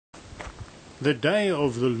The day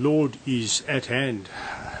of the Lord is at hand,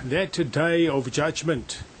 that day of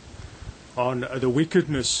judgment on the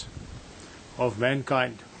wickedness of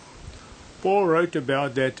mankind. Paul wrote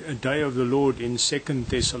about that day of the Lord in 2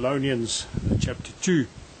 Thessalonians chapter 2.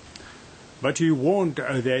 But he warned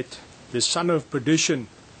that the son of perdition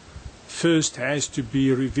first has to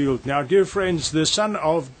be revealed. Now, dear friends, the son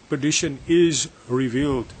of perdition is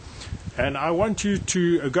revealed. And I want you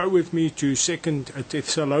to go with me to 2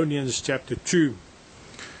 Thessalonians chapter 2,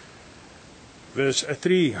 verse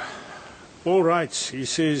 3. Paul writes, he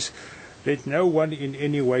says, "Let no one in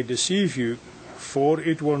any way deceive you, for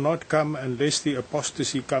it will not come unless the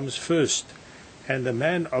apostasy comes first, and the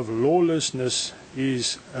man of lawlessness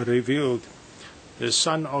is revealed, the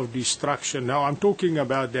son of destruction." Now I'm talking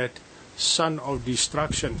about that son of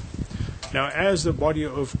destruction. Now, as the body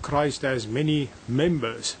of Christ has many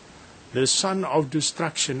members, the son of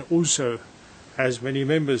destruction also has many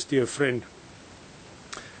members, dear friend.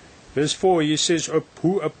 Verse 4, he says,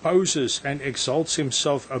 "Who opposes and exalts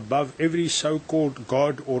himself above every so-called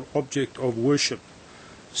God or object of worship,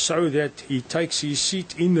 so that he takes his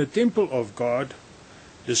seat in the temple of God,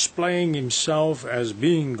 displaying himself as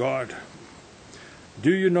being God.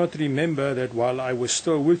 Do you not remember that while I was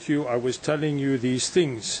still with you, I was telling you these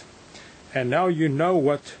things? And now you know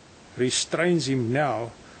what restrains him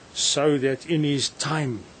now, so that in his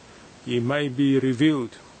time he may be revealed.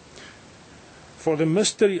 For the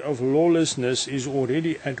mystery of lawlessness is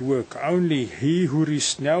already at work. Only he who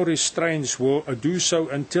now restrains will do so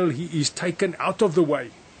until he is taken out of the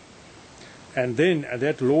way. And then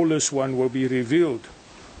that lawless one will be revealed,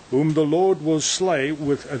 whom the Lord will slay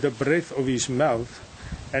with the breath of his mouth,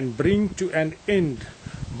 and bring to an end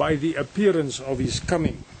by the appearance of his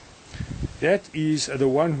coming. That is, the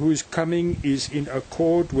one whose coming is in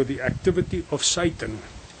accord with the activity of Satan,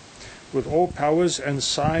 with all powers and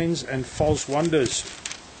signs and false wonders,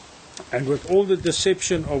 and with all the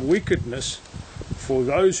deception of wickedness for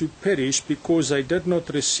those who perish, because they did not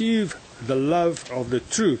receive the love of the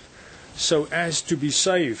truth, so as to be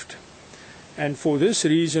saved. And for this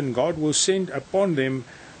reason God will send upon them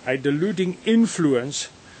a deluding influence,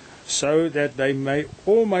 so that they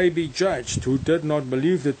all may be judged who did not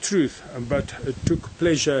believe the truth, but took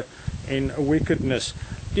pleasure in wickedness."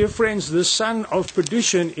 Dear friends, the son of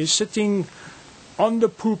perdition is sitting on the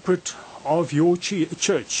pulpit of your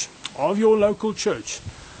church, of your local church.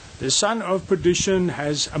 The son of perdition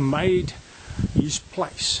has made his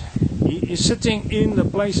place. He is sitting in the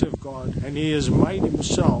place of God, and he has made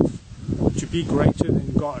himself to be greater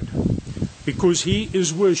than God, because he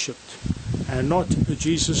is worshipped, and not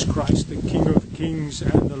Jesus Christ, the King of Kings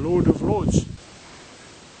and the Lord of Lords.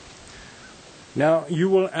 Now, you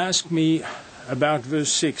will ask me about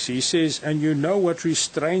verse 6. He says, "And you know what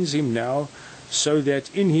restrains him now, so that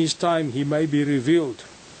in his time he may be revealed."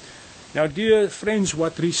 Now, dear friends,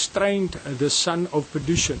 what restrained the son of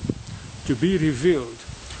perdition to be revealed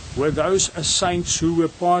were those saints who were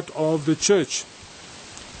part of the church,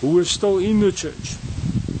 who were still in the church,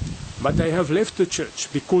 but they have left the church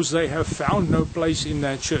because they have found no place in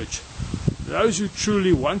that church. Those who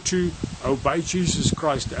truly want to obey Jesus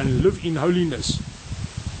Christ and live in holiness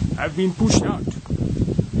have been pushed out.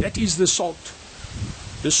 That is the salt.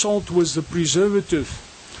 The salt was the preservative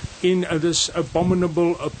in this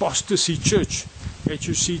abominable apostasy church that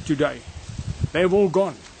you see today. They have all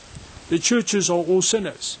gone. The churches are all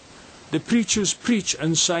sinners. The preachers preach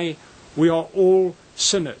and say, we are all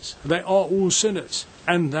sinners. They are all sinners.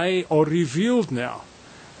 And they are revealed now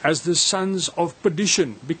as the sons of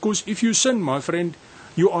perdition. Because if you sin, my friend,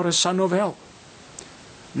 you are a son of hell.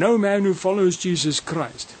 No man who follows Jesus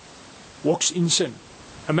Christ walks in sin.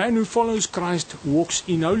 A man who follows Christ walks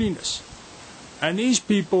in holiness. And these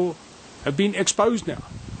people have been exposed now.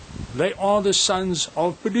 They are the sons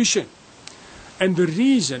of perdition. And the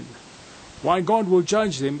reason why God will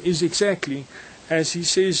judge them is exactly as he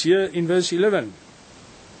says here in verse 11.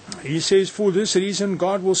 He says, "For this reason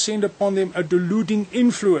God will send upon them a deluding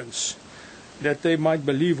influence, that they might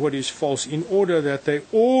believe what is false, in order that they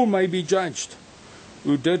all may be judged,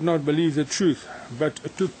 who did not believe the truth, but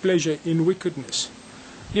took pleasure in wickedness."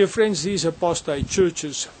 Dear friends, these apostate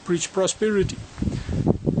churches preach prosperity,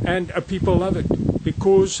 and people love it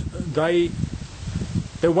because they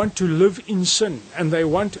want to live in sin, and they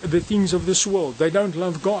want the things of this world. They don't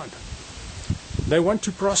love God. They want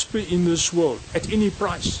to prosper in this world at any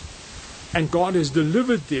price. And God has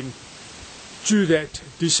delivered them to that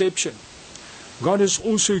deception. God has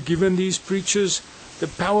also given these preachers the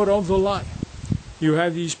power of the lie. You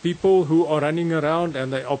have these people who are running around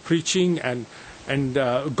and they are preaching, and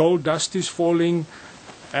gold dust is falling,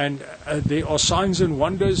 and there are signs and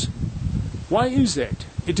wonders. Why is that?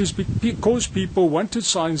 It is because people wanted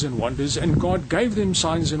signs and wonders, and God gave them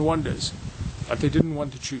signs and wonders, but they didn't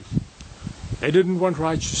want the truth. They didn't want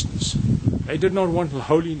righteousness. They did not want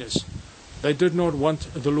holiness. They did not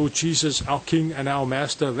want the Lord Jesus, our King and our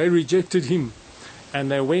Master. They rejected him,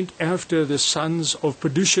 and they went after the sons of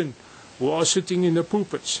perdition who are sitting in the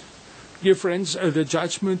pulpits. Dear friends, the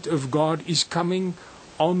judgment of God is coming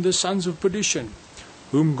on the sons of perdition,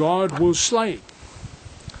 whom God will slay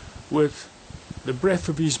with the breath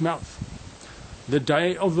of his mouth. The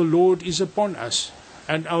day of the Lord is upon us,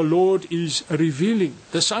 and our Lord is revealing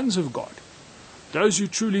the sons of God, those who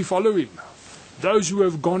truly follow him, those who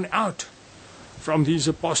have gone out from these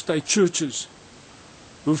apostate churches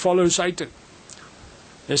who follow Satan.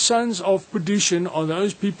 The sons of perdition are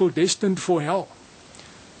those people destined for hell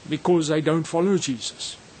because they don't follow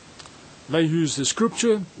Jesus. They use the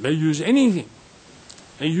scripture, they use anything.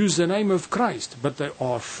 They use the name of Christ, but they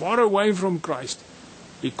are far away from Christ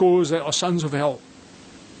because they are sons of hell.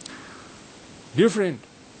 Dear friend,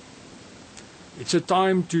 it's a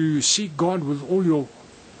time to seek God with all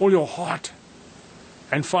your heart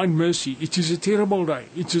and find mercy. It is a terrible day.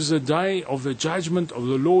 It is a day of the judgment of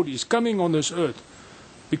the Lord is coming on this earth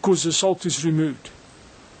because the salt is removed.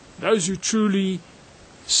 Those who truly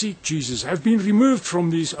seek Jesus have been removed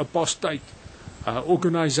from these apostate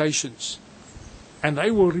organizations, and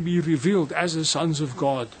they will be revealed as the sons of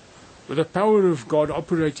God, with the power of God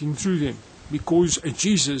operating through them, because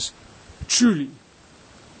Jesus truly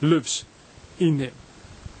lives in them.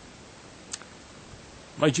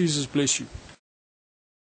 May Jesus bless you.